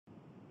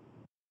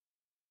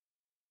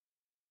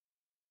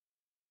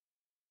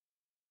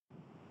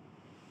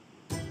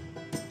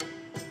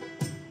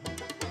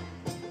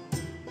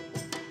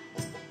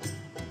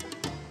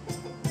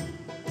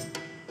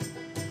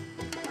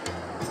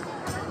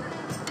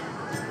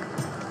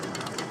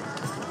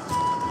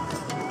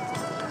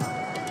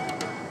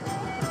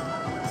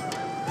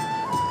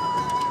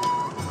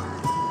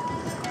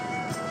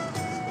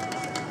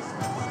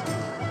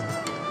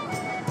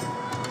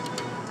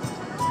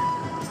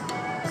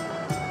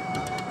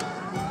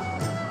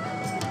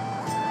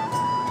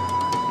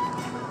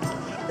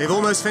They've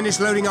almost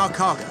finished loading our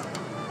cargo.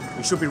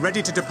 We should be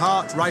ready to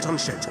depart right on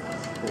schedule,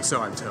 or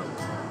so I'm told.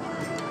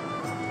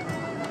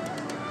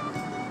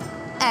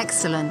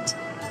 Excellent.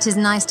 'Tis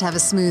nice to have a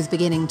smooth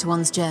beginning to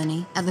one's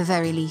journey, at the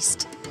very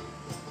least.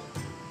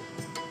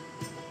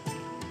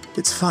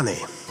 It's funny.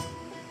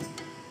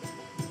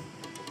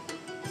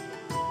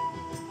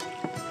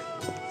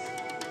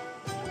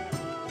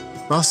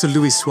 Master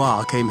Louis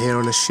Soir came here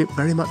on a ship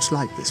very much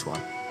like this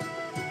one.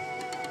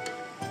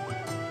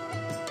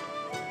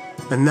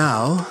 And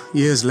now,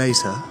 years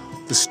later,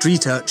 the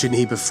street urchin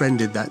he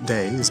befriended that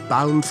day is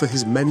bound for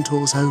his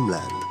mentor's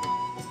homeland.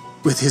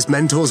 With his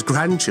mentor's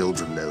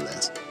grandchildren, no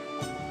less.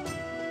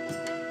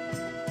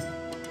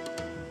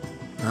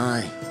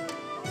 Aye.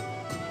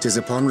 'Tis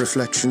upon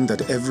reflection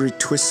that every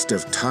twist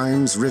of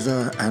time's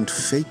river and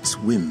fate's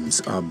whims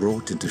are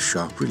brought into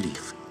sharp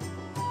relief.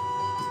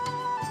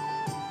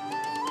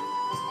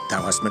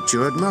 Thou hast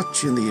matured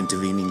much in the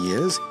intervening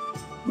years.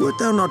 Wert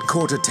thou not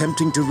caught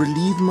attempting to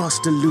relieve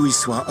Master Louis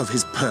Soir of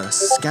his purse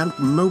scant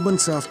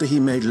moments after he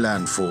made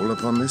landfall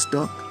upon this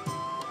dock?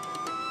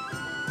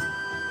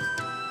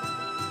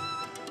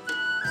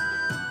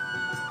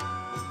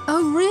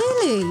 Oh,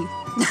 really?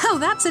 Now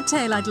that's a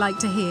tale I'd like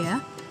to hear.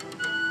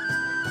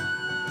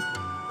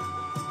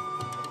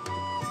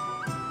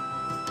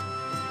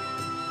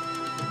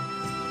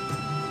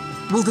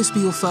 Will this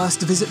be your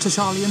first visit to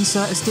Sharlayan,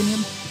 Sir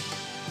Estinian?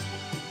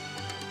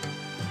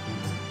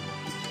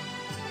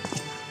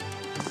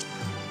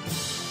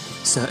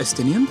 Sir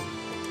Estinian?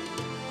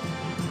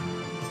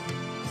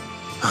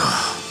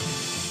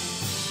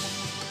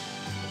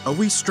 Are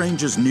we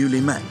strangers newly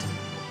met?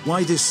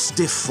 Why this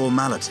stiff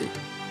formality?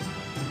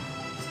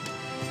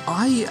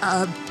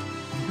 I,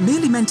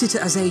 merely meant it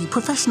as a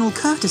professional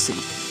courtesy,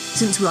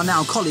 since we are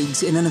now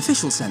colleagues in an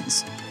official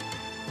sense.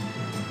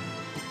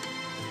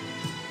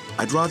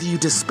 I'd rather you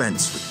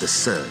dispense with the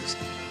sirs,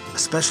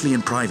 especially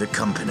in private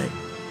company.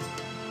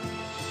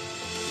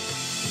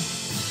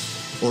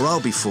 Or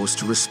I'll be forced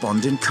to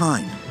respond in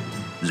kind,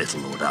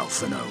 little Lord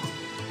Alphino.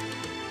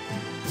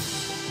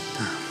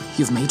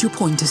 You've made your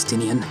point,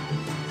 Estinian.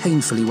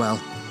 Painfully well.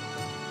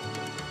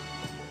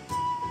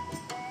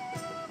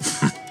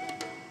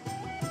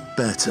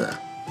 Better.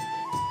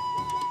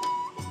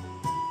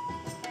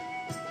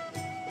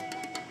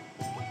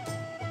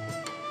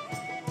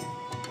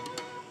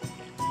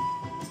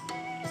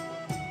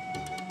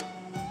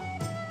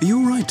 Are you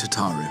all right,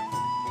 Tataru?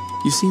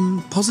 You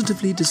seem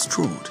positively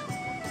distraught.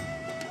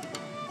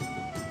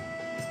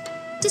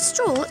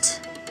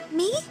 Distraught?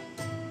 Me?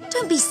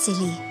 Don't be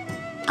silly.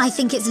 I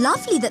think it's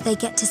lovely that they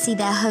get to see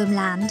their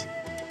homeland.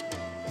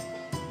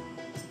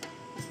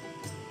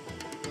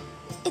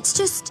 It's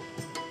just,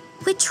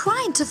 we're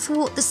trying to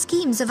thwart the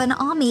schemes of an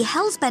army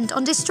hellbent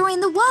on destroying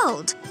the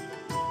world.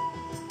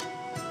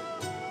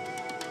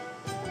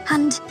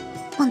 And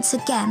once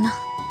again,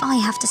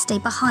 I have to stay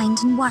behind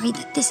and worry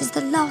that this is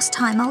the last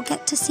time I'll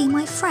get to see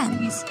my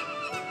friends.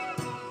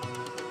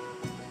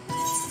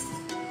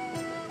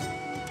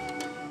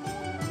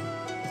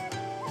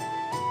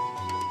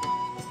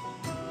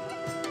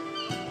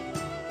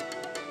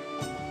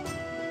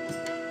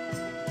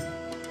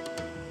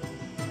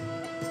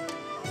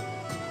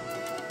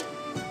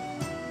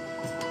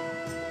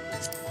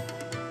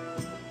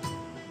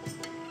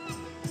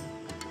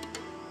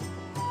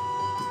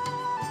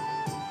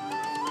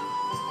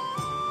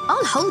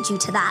 I'll hold you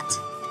to that.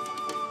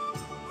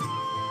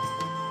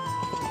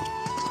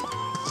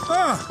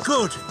 Ah,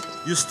 good.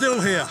 You're still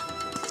here.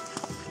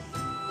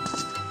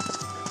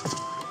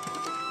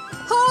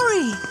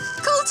 Hori!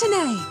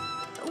 Coulternay!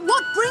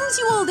 What brings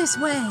you all this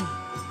way?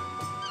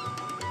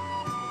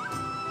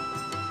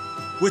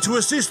 We're to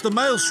assist the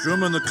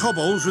Maelstrom and the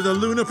Kobolds with a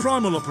lunar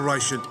primal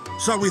operation,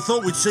 so we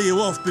thought we'd see you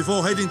off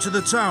before heading to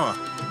the tower.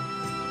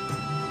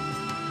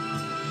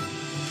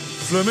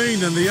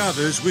 Flamine and the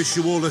others wish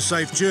you all a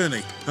safe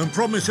journey and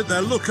promise that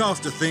they'll look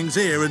after things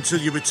here until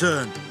you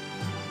return.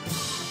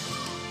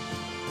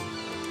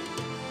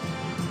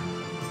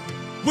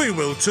 We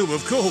will too,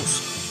 of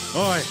course.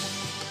 Aye,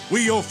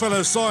 we, your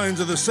fellow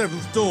Scions of the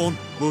Seventh Dawn,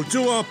 will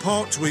do our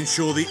part to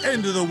ensure the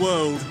end of the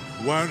world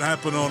won't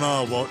happen on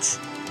our watch.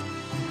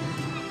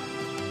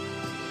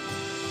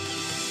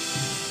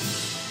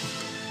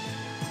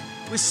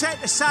 We're set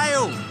to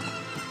sail!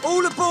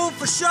 All aboard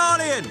for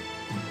Sharlayan!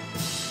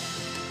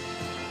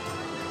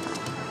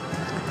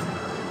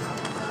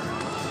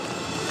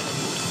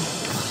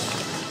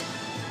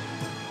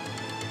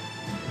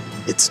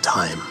 It's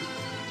time.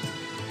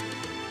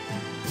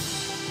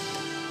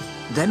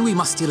 Then we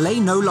must delay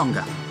no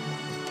longer.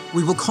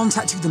 We will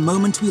contact you the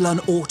moment we learn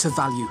aught of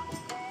value.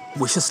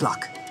 Wish us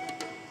luck.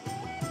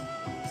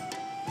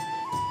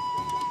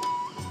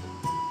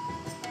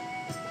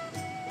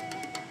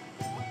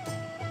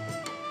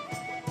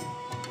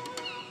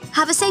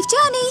 Have a safe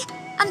journey,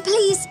 and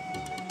please,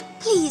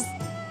 please,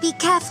 be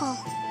careful.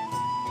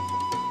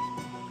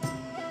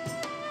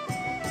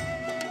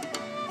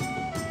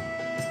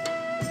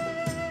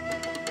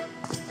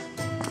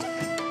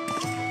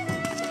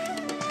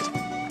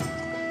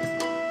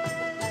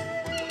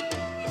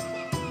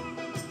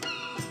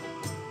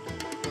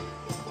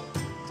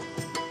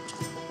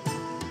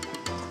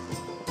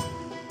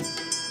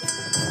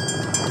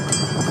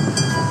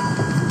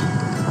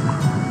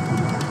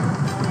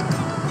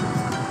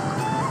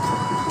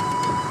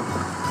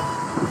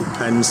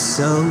 And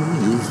so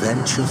you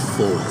venture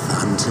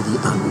forth unto the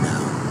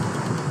unknown.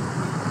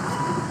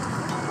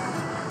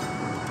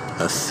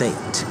 A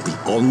fate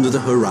beyond the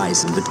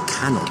horizon that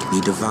cannot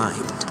be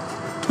divined.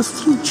 A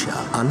future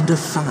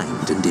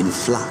undefined and in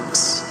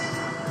flux.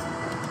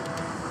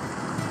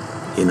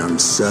 In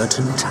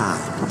uncertain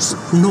times,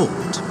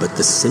 naught but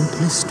the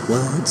simplest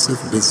words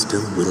of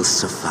wisdom will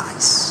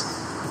suffice.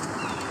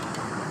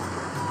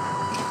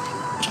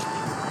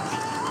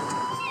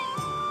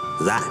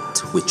 That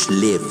which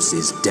lives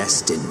is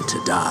destined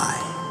to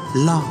die.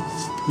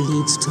 Love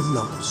leads to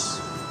loss.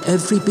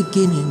 Every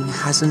beginning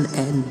has an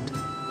end.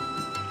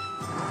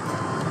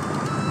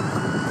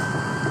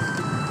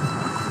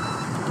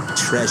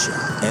 Treasure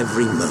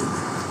every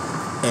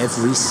moment,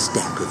 every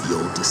step of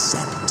your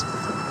descent.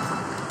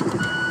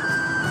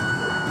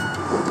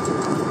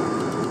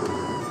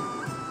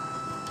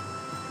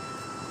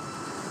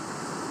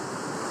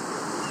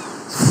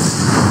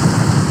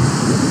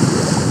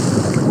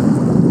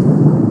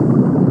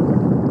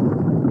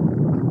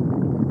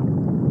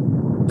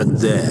 And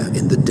there,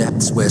 in the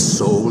depths where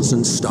souls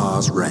and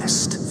stars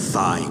rest,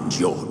 find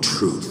your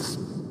truth.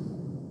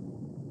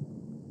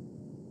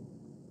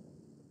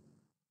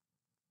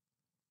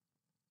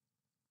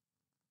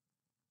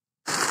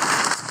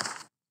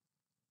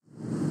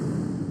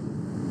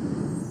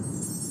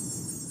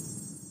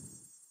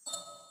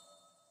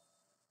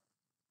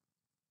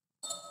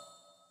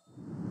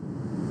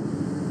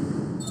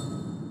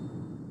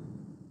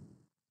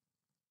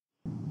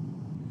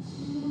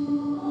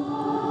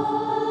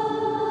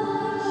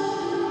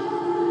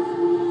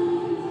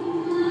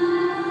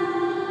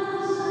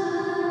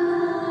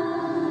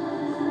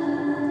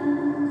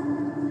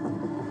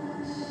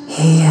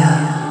 Here.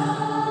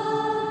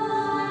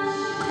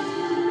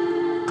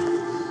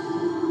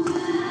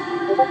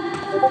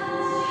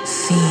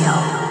 Feel.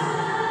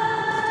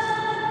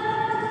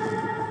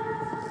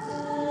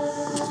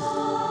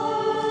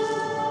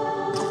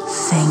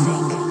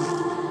 Think.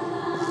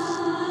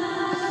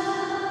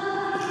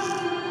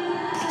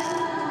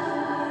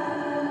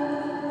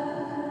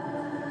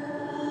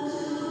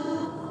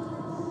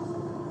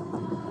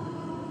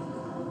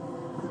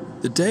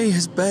 The day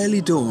has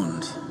barely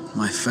dawned,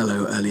 my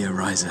fellow earlier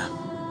riser.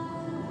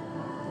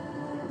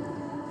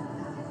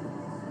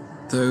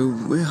 Though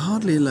we're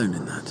hardly alone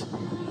in that.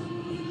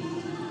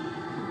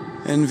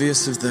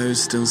 Envious of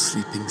those still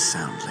sleeping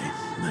soundly,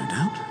 no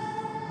doubt.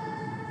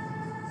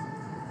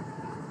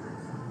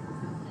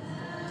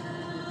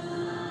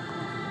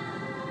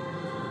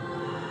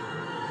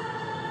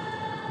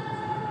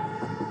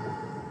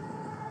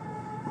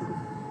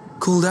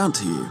 Called out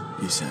to you,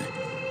 you say?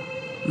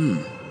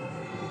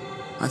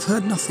 I've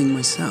heard nothing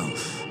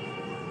myself.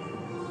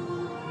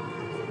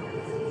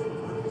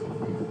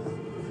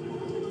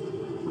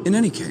 In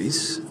any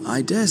case,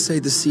 I dare say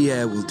the sea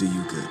air will do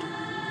you good.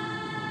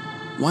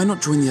 Why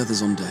not join the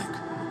others on deck?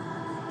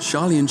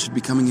 Sharlayan should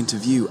be coming into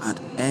view at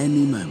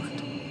any moment.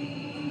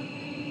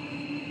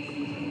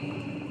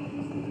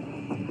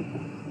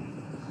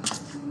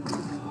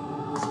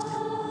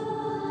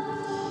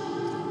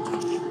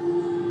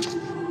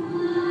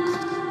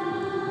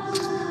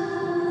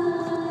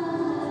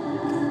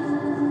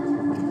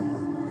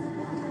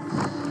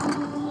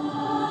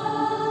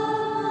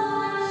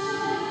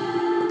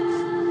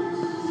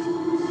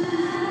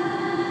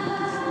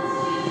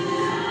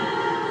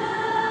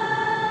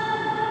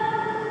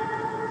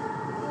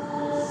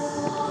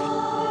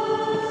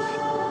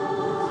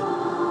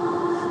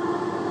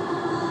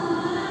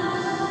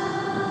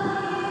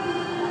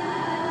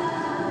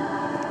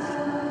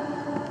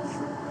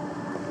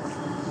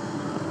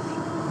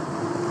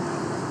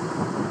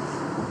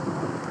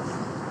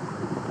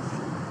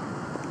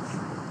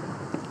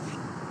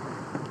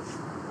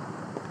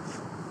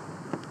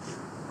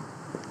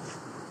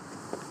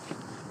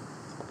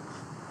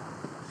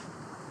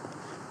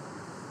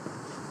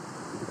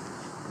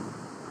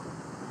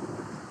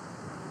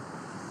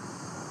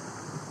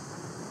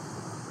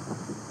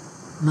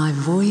 My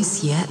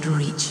voice yet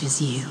reaches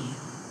you.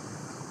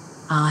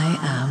 I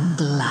am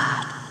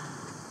glad.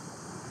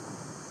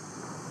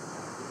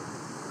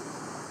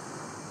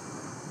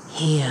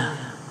 Hear,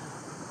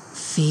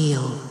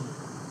 feel,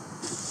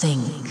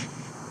 think.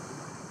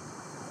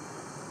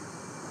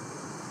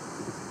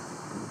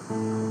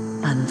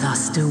 And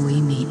thus do we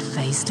meet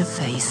face to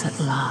face at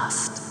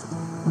last,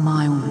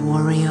 my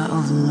warrior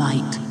of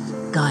light,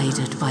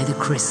 guided by the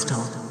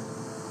crystal.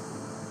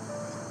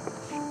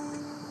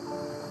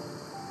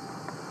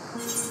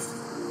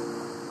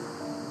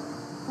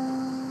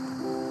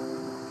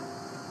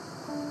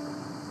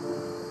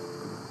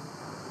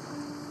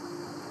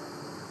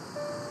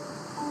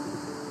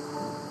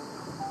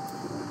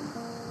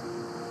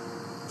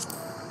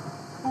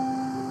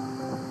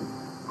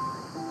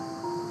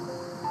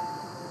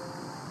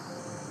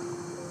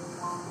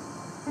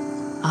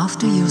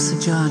 After your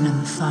sojourn in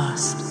the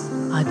First,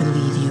 I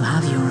believe you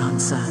have your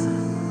answer.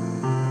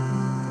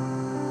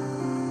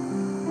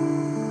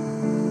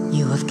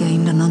 You have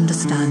gained an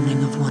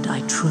understanding of what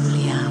I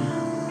truly am,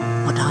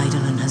 what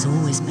Eidolon has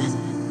always been,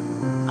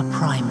 a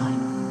primal.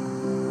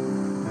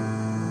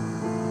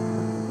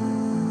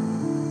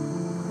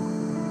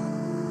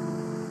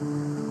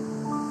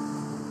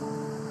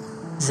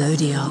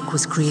 Zodiac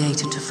was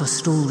created to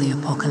forestall the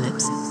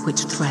apocalypse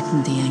which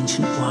threatened the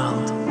ancient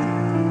world,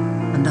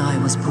 and I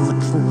was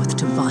brought forth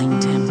to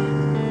bind him.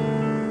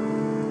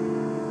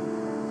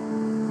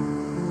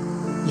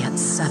 Yet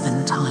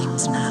 7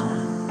 times now,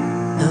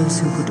 those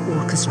who could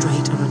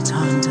orchestrate a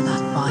return to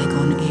that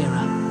bygone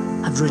era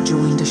have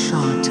rejoined a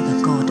shard to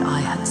the god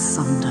I had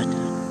sundered.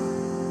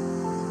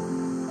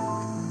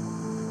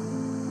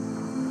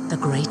 The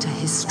greater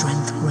his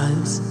strength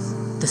grows,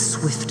 the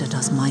swifter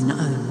does mine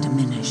own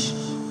diminish.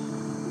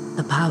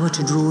 The power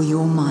to draw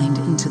your mind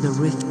into the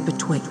rift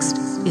betwixt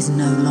is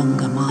no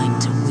longer mine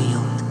to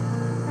wield.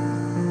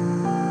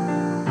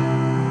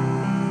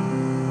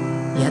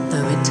 Yet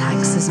though it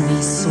taxes me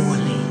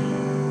sorely,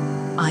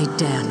 I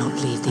dare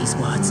not leave these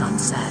words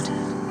unsaid.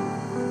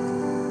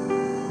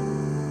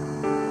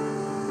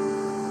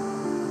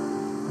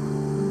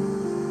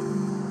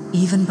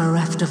 Even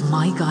bereft of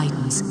my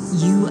guidance,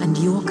 you and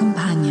your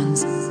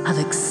companions have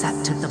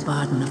accepted the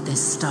burden of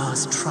this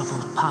star's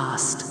troubled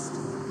past.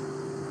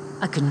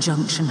 A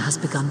conjunction has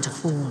begun to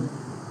form,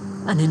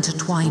 an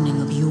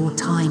intertwining of your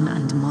time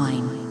and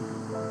mine.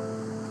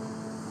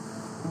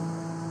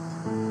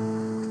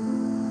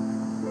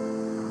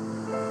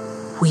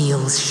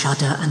 Wheels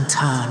shudder and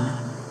turn.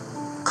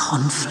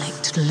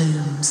 Conflict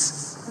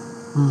looms,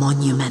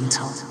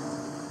 monumental,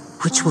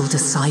 which will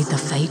decide the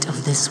fate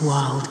of this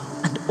world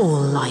and all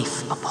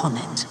life upon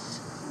it.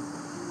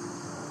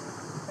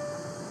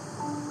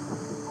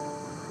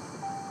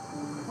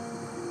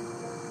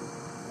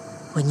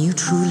 When you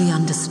truly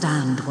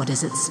understand what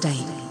is at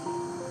stake,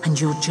 and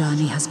your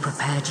journey has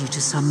prepared you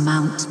to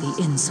surmount the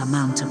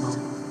insurmountable,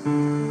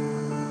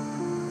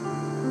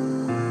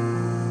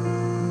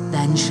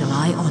 then shall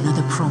I honor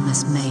the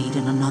promise made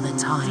in another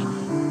time,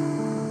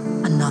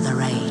 another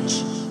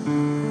age.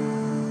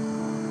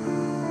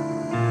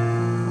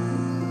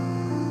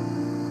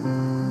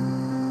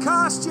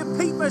 Cast your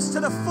peepers to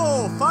the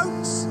fore,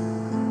 folks.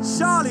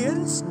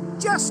 Sharlayan's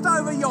just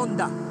over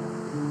yonder.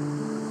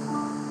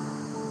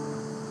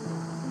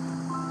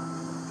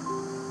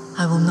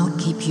 I will not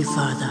keep you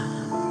further.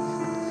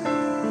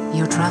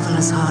 Your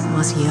traveler's heart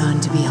must yearn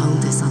to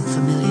behold this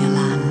unfamiliar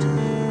land.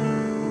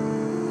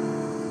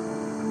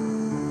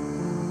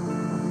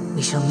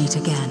 We shall meet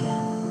again,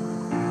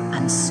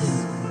 and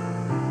soon.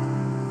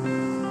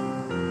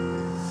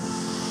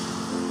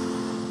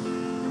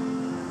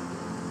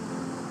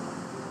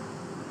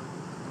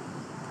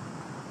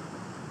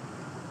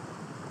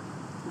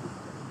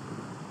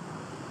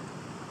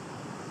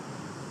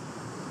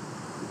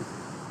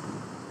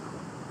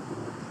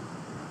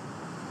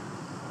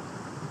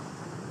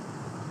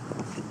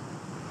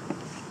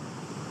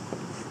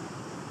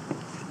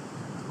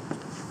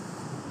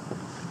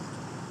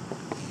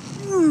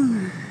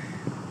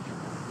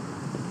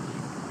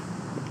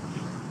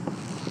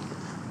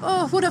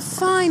 Oh, what a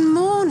fine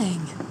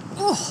morning.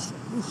 Oh,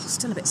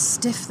 still a bit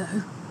stiff,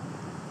 though.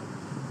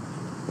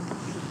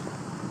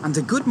 And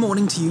a good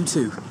morning to you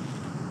too.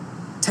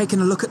 Taking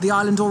a look at the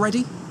island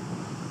already?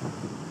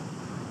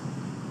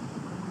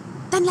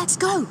 Then let's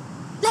go.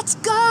 Let's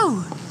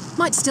go!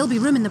 Might still be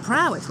room in the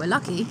prow if we're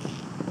lucky.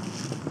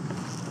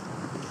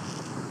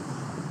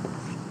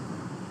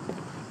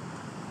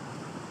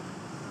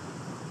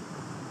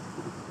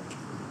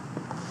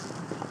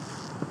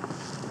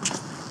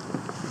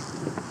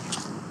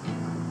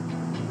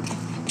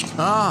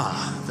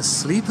 Ah, the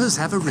sleepers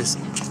have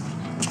arisen.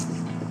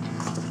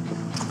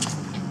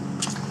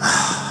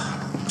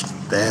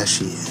 There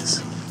she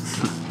is.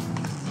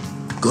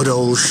 Good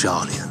old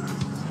Sharlayan.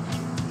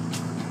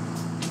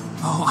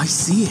 Oh, I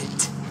see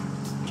it.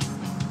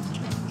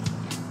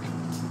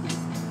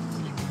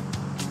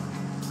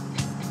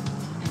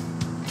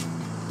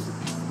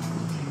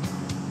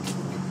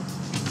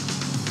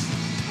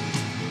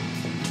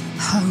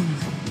 Home.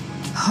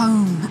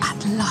 Home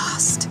at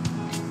last.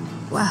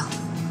 Well,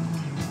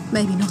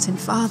 maybe not in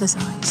Father's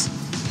eyes,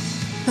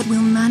 but we'll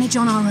manage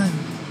on our own,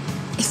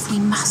 if we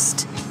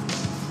must.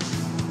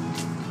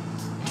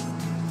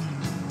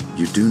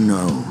 You do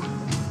know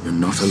you're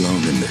not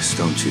alone in this,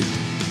 don't you?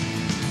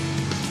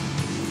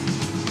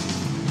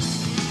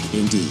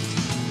 Indeed,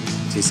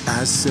 'tis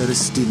as Sir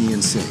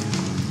Estinian said.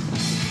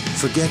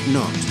 Forget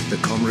not the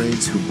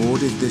comrades who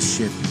boarded this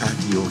ship at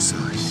your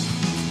side,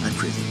 I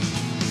prithee.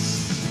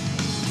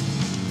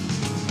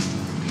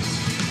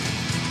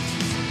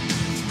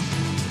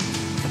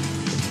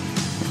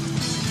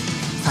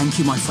 Thank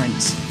you, my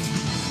friends.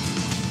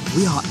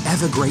 We are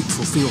ever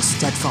grateful for your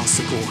steadfast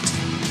support.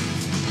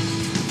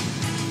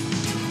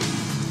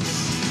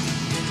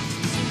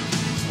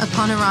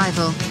 Upon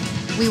arrival,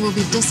 we will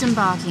be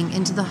disembarking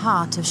into the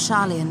heart of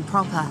Sharlayan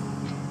proper.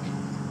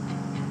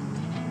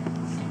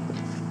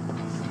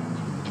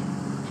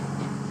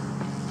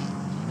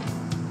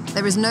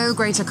 There is no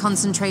greater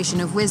concentration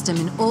of wisdom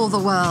in all the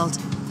world.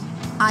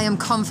 I am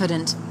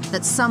confident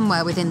that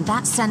somewhere within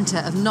that center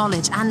of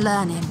knowledge and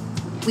learning,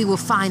 we will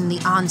find the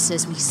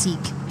answers we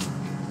seek.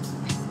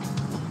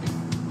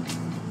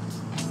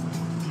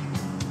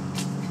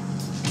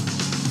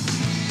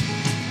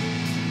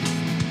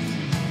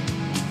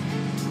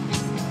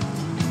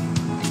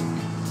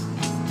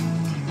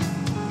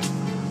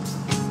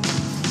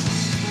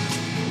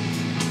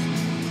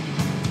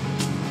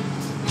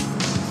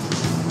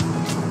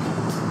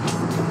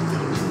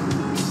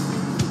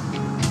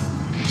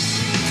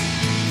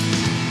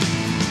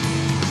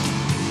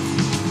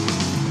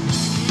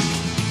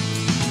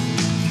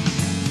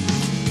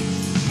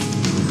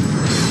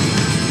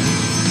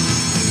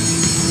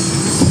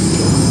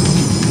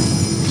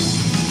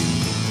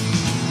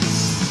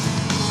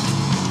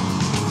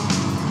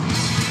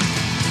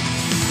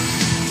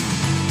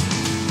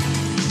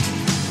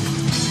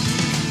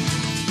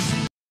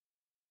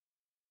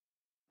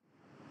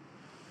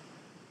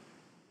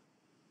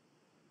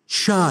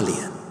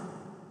 Sharlayan,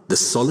 the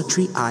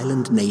solitary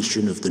island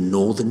nation of the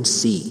northern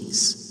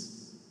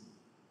seas.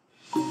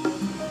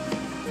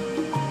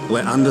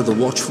 Where under the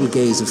watchful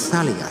gaze of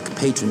Thaliak,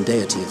 patron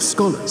deity of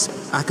scholars,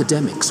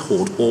 academics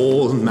hoard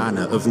all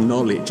manner of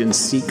knowledge and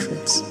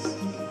secrets.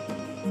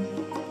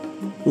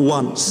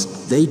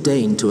 Once, they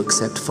deigned to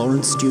accept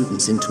foreign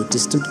students into a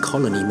distant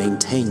colony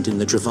maintained in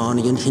the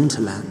Dravanian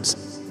hinterlands.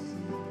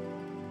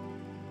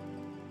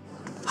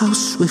 How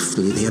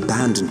swiftly they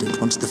abandoned it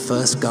once the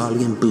first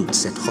Garlean boot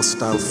set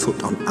hostile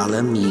foot on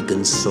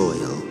Alamegan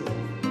soil.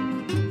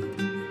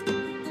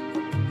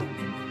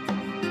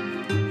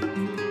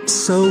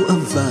 So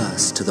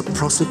averse to the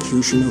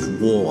prosecution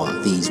of war,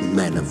 these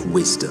men of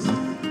wisdom,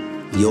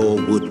 your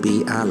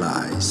would-be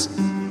allies.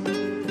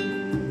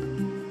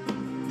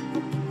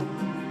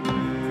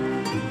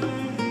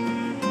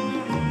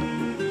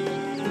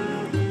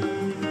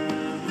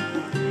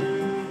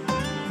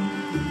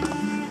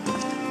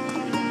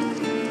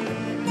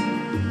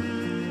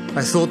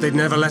 I thought they'd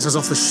never let us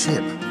off the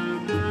ship.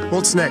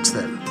 What's next,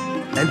 then?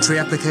 Entry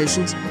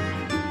applications?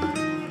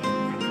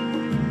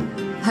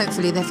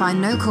 Hopefully they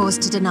find no cause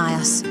to deny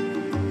us.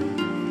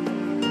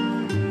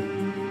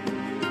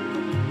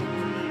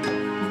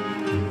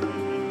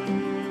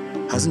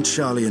 Hasn't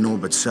Sharlayan all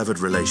but severed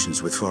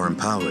relations with foreign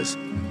powers?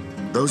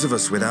 Those of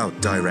us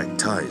without direct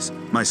ties,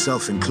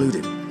 myself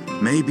included,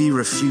 may be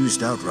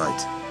refused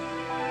outright.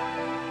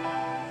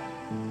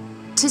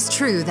 'Tis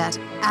true that,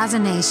 as a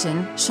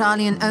nation,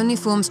 Sharlayan only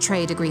forms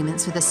trade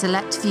agreements with a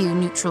select few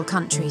neutral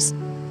countries.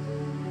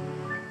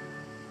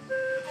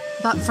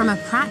 But from a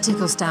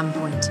practical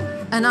standpoint,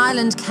 an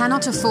island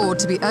cannot afford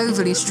to be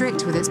overly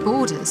strict with its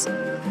borders,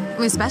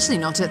 especially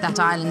not if that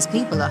island's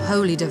people are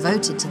wholly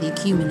devoted to the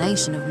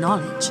accumulation of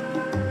knowledge.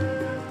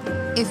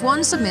 If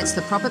one submits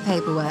the proper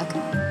paperwork,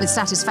 with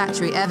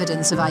satisfactory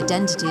evidence of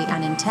identity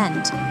and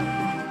intent,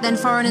 then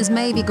foreigners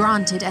may be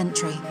granted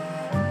entry.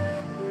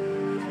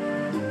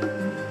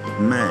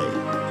 May.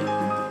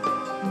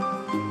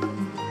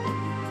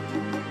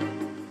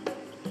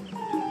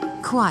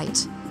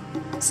 Quite.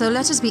 So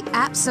let us be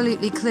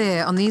absolutely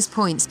clear on these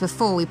points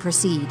before we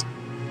proceed.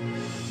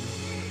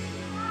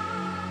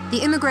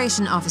 The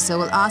immigration officer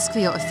will ask for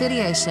your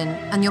affiliation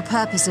and your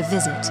purpose of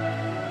visit.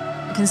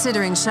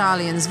 Considering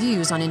Sharlayan's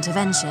views on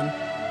intervention,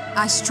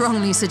 I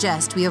strongly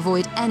suggest we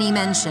avoid any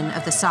mention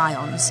of the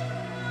Scions.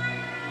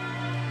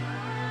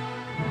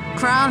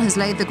 Kral has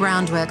laid the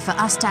groundwork for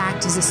us to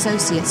act as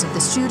associates of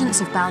the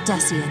students of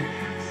Baldessian,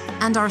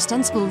 and our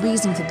ostensible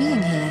reason for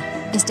being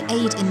here is to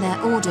aid in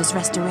their order's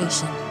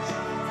restoration.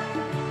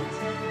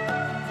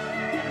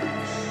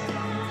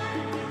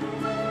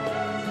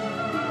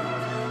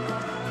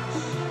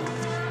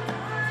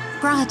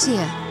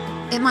 Brahatir,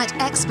 it might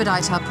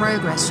expedite our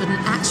progress should an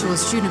actual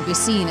student be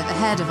seen at the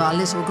head of our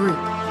little group.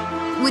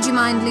 Would you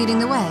mind leading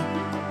the way?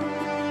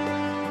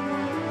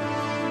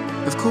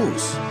 Of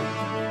course.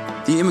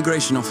 The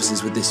immigration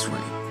officers were this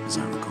way, as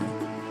I recall.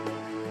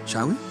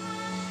 Shall we?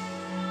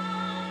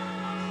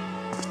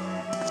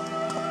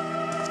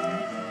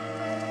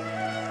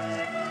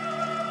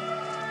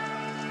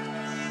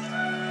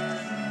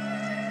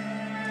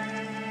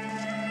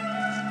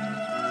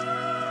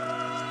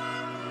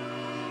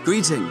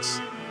 Greetings.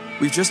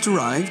 We've just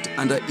arrived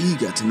and are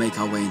eager to make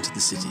our way into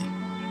the city.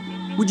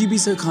 Would you be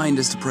so kind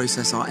as to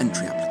process our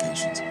entry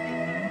applications?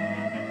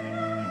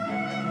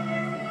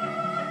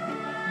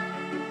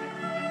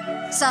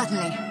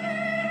 Certainly.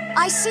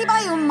 I see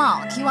by your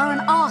mark you are an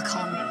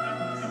Archon.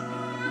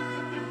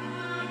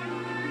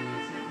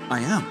 I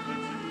am.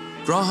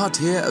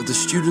 Brahatir of the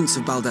Students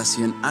of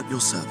Baldessian at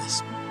your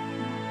service.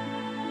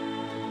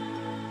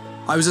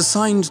 I was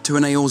assigned to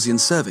an Eorzean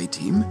survey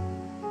team,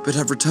 but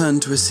have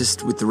returned to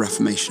assist with the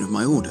reformation of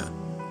my order.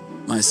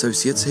 My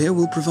associates here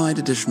will provide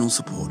additional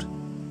support.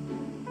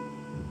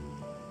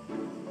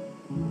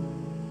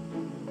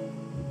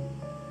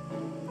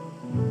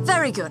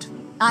 Very good.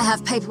 I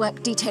have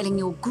paperwork detailing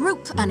your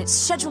group and its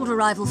scheduled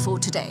arrival for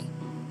today.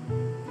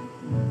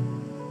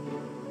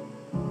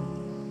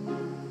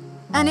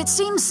 And it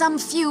seems some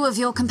few of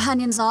your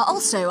companions are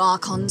also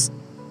Archons.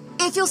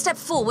 If you'll step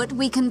forward,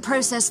 we can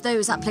process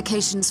those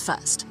applications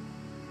first.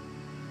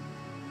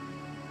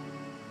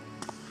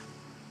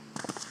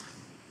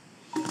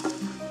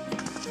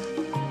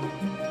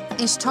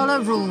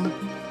 Ishtola rule.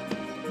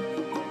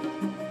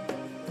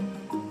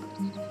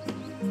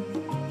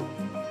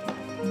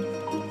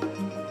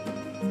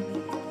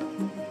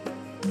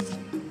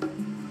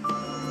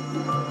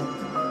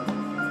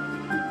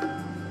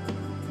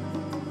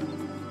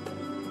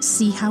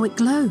 See how it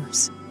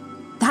glows?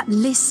 That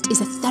list is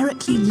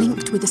etherically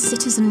linked with the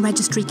citizen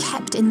registry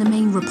kept in the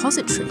main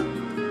repository.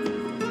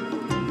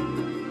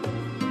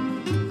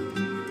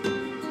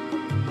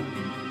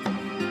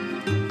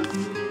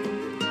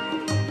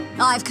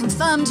 I've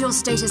confirmed your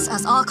status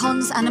as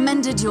Archons and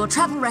amended your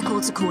travel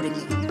records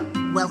accordingly.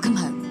 Welcome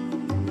home.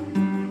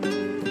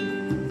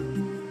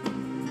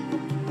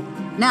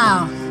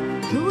 Now,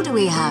 who do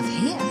we have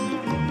here?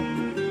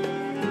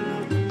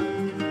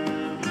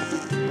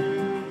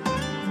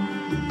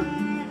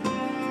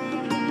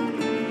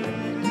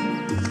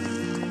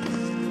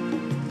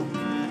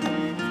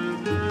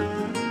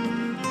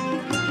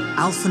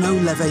 Alphino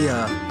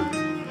Leveilleur.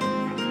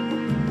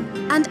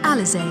 And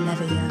Alize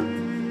Leveilleur.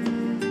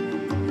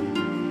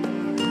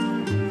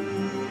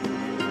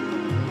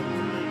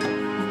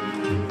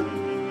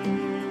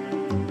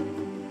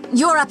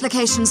 Your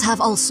applications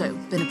have also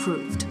been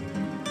approved.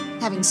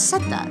 Having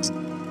said that,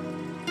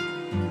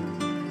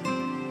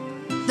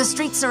 the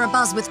streets are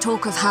abuzz with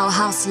talk of how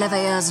House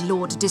Leveilleur's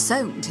lord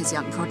disowned his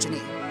young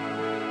progeny.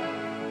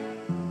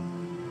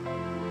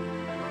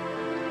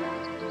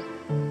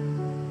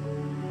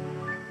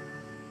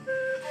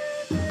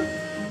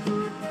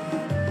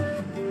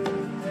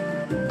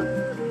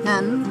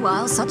 And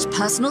while such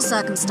personal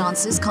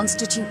circumstances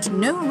constitute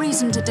no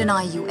reason to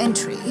deny you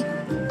entry,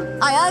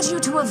 I urge you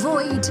to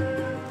avoid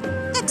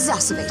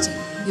exacerbating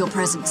your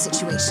present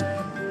situation.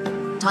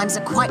 Times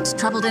are quite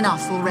troubled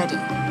enough already.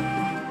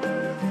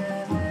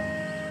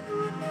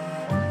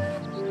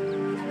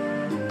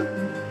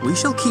 We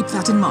shall keep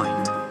that in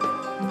mind.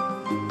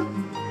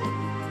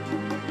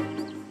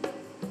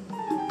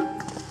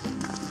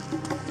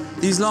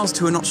 These last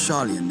two are not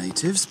Sharlayan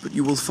natives, but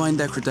you will find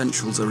their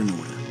credentials are in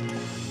order.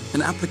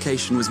 An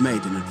application was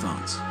made in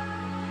advance.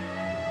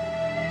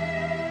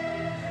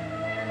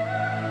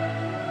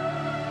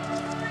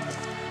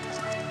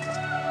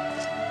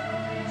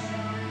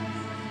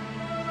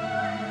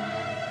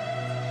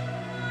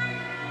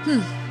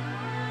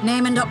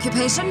 Name and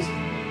occupation?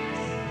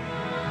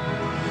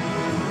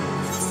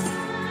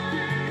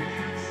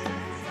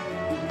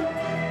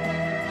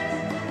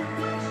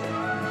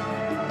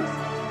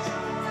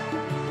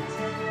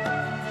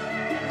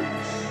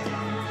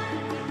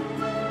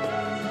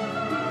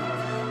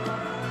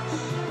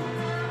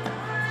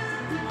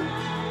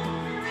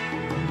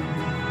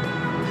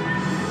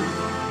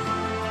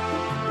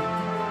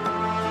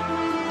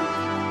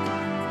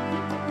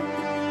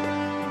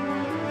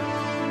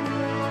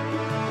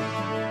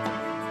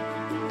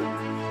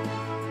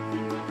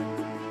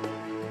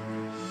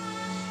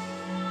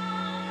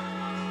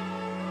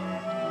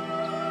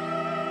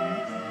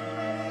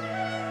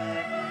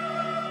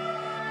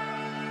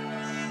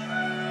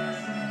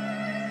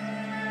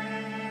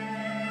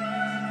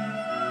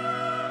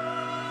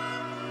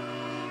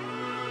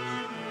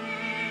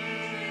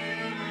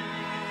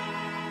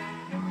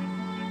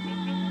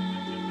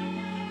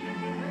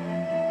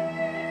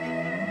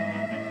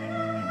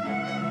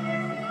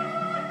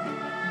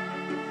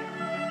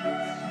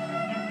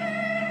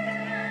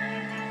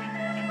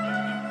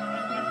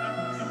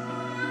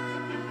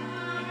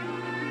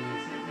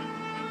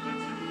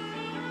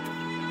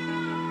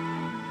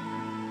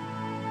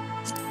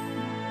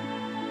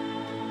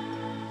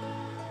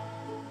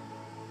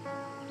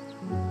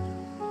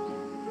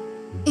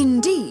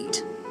 Indeed.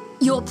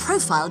 Your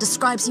profile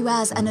describes you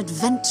as an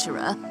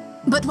adventurer,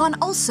 but one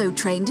also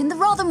trained in the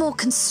rather more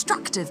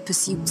constructive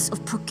pursuits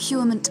of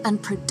procurement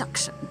and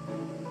production.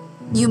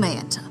 You may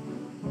enter.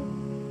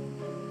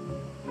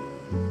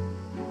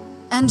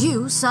 And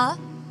you, sir?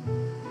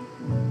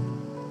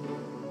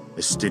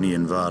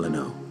 Estinian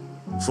Valino,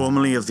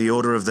 formerly of the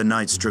Order of the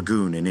Knights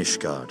Dragoon in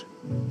Ishgard.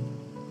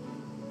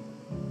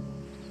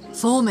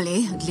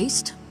 Formerly, at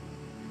least.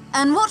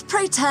 And what,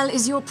 pray tell,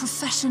 is your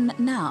profession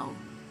now?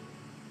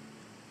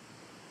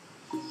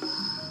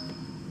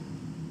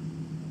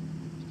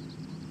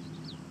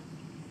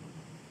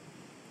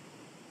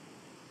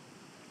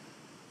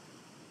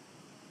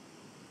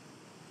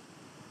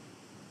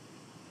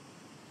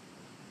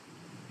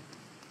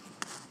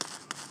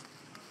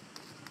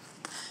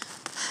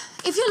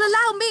 If you'll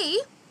allow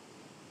me...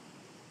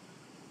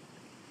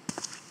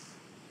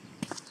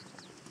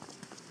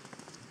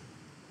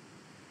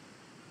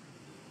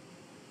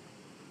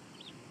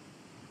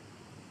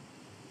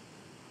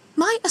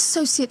 My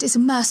associate is a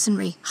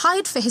mercenary,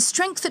 hired for his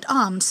strength at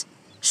arms.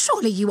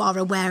 Surely you are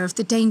aware of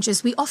the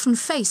dangers we often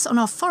face on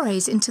our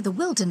forays into the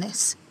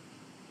wilderness.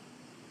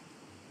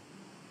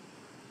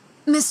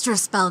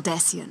 Mistress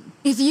Baldessian,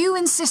 if you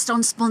insist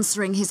on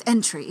sponsoring his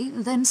entry,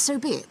 then so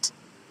be it.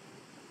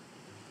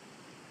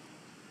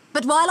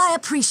 But while I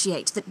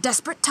appreciate that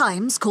desperate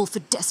times call for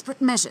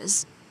desperate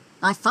measures,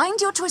 I find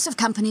your choice of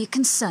company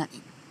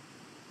concerning.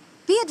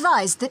 Be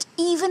advised that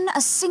even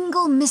a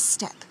single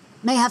misstep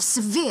may have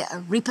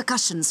severe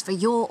repercussions for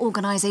your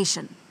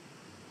organization.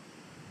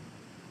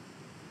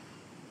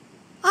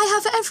 I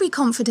have every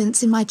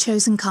confidence in my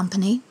chosen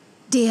company,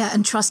 dear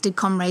and trusted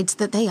comrades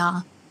that they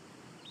are.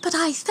 But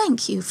I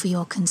thank you for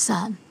your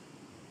concern.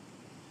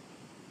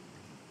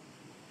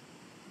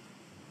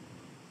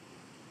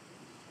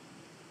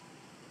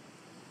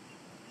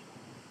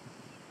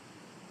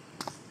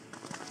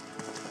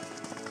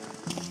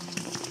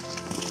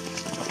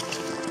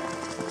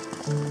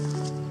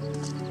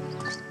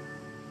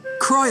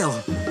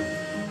 Croyle!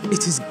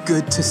 It is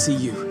good to see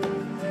you.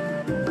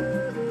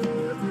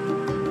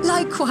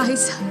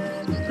 Likewise.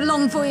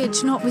 Long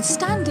voyage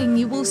notwithstanding,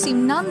 you will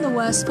seem none the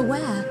worse for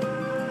wear.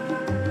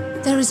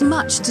 There is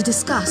much to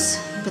discuss,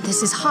 but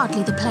this is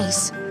hardly the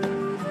place.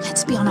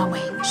 Let's be on our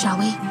way, shall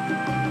we?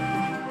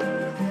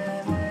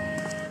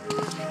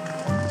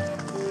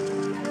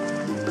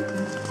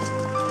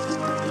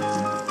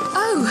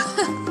 Oh!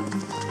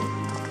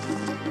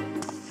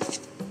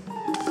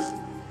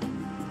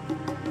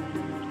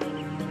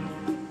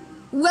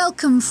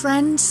 Welcome,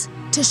 friends,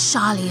 to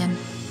Sharlayan.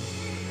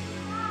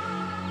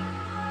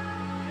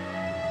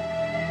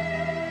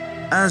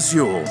 As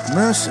your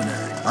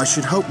mercenary, I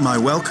should hope my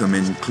welcome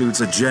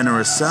includes a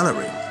generous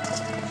salary.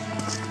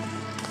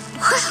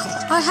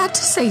 Well, I had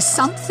to say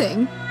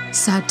something,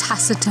 Sir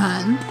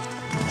Taciturn.